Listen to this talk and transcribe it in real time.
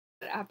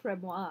après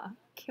moi.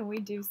 Can we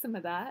do some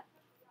of that?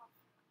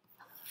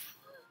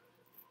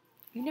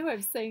 I know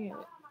I'm saying it.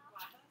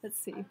 Let's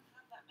see.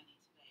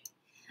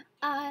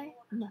 I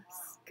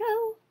must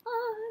go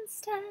on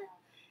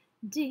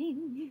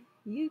standing.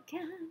 You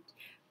can't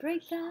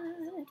break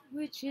that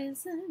which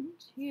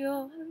isn't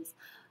yours.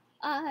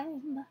 I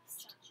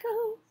must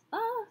go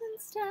on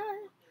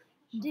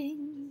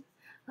standing.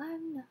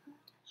 I'm not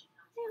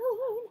my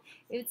own.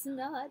 It's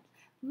not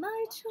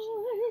my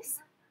choice.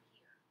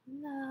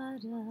 La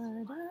da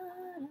da da.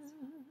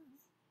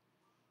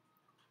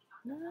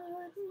 La,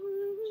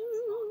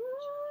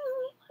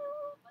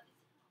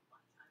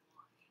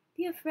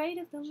 be afraid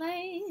of the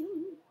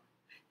lame.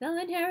 They'll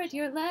inherit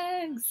your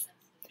legs.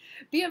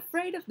 Be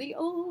afraid of the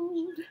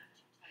old.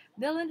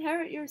 They'll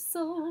inherit your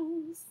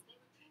souls.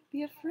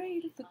 Be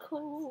afraid of the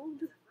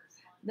cold.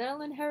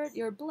 They'll inherit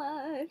your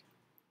blood.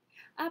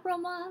 Après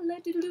moi le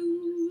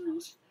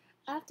deluge.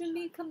 After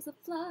me comes a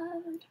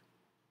flood.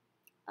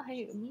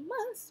 I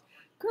must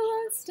go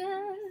on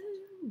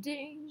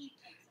standing.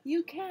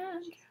 You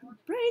can't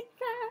break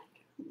that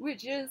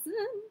which isn't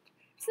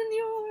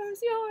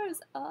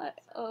yours. I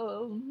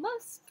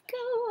must go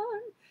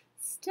on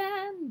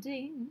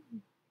standing.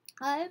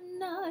 I'm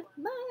not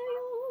my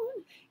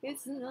own.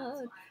 It's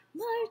not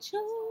my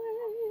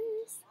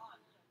choice.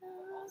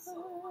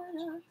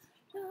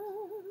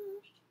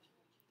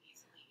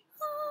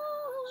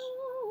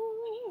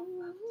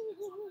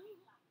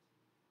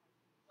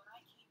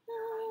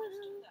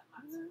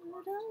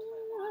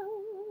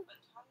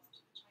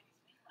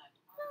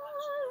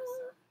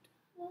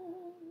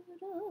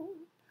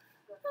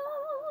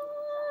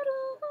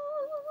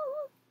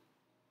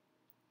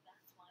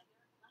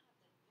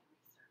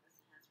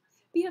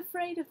 Be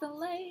afraid of the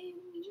lame.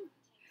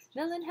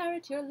 They'll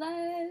inherit your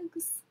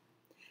legs.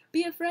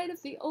 Be afraid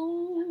of the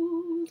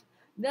old.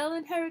 They'll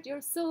inherit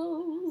your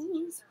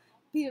souls.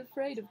 Be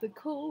afraid of the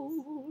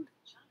cold.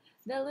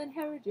 They'll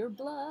inherit your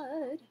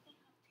blood.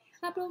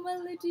 Après moi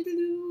le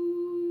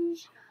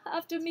deluge.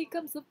 After me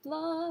comes the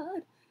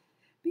flood.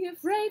 Be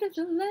afraid of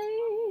the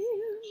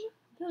lame.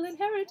 They'll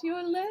inherit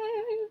your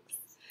legs.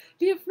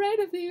 Be afraid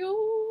of the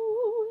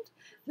old.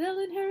 They'll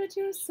inherit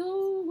your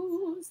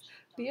souls.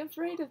 Be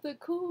afraid of the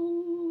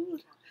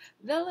cold.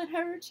 They'll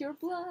inherit your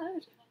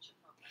blood.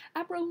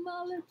 Après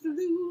moi le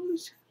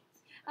deluge.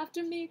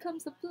 After me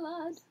comes the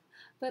flood.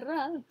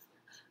 Varal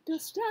de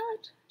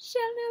stad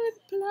shall ne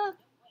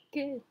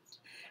plaket.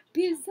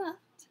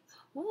 Pisat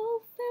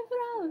o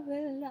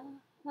febravela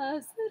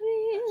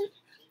azrid.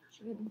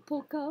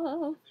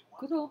 Poka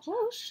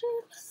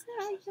grosher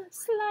saya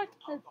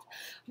slaket.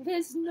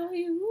 There's no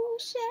you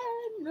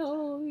shall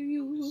know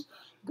you.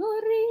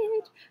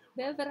 Gorid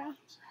bevra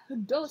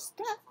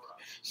dostat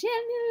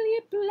shall ne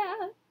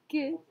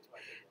plaket.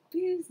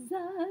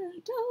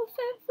 Pisat o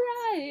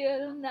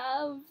febrile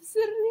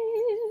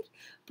navzrid.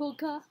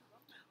 Poka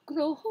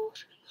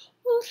grosher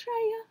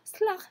saya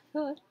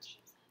slaket.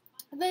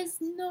 There's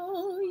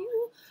no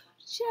you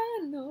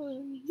shall know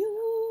you.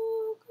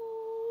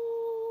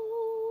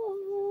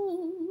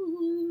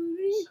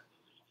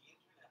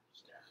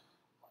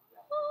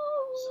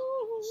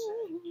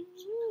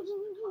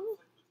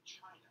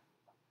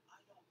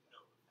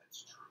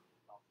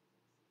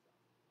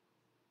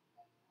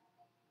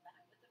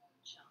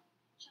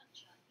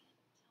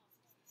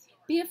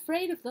 Be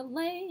afraid of the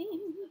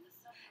lame.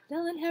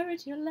 They'll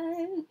inherit your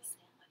legs.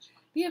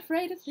 Be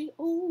afraid of the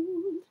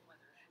old.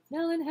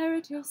 They'll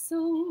inherit your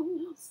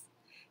souls.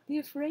 Be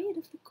afraid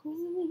of the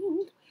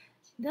cold.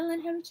 They'll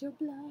inherit your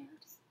blood.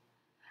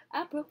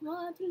 Après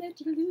moi le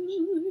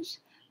deluge.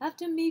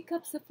 After me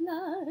comes a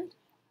flood.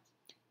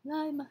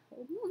 I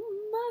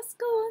must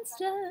go on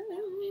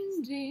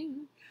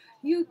standing.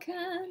 You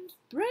can't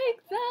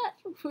break that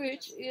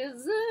which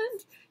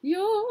isn't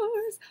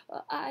yours.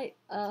 I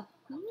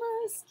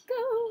must go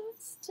on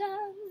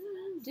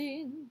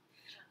standing.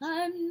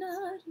 I'm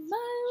not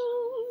my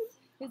own.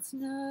 It's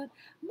not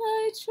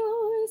my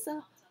choice.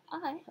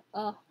 I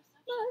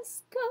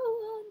must go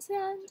on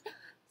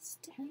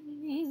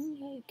standing.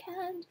 I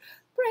can't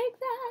break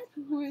that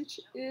which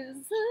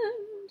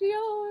isn't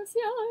yours.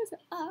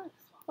 I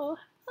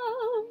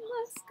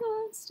must go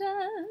on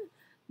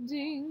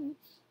standing.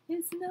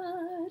 It's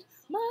not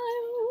my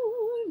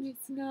own.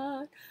 It's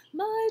not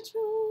my choice.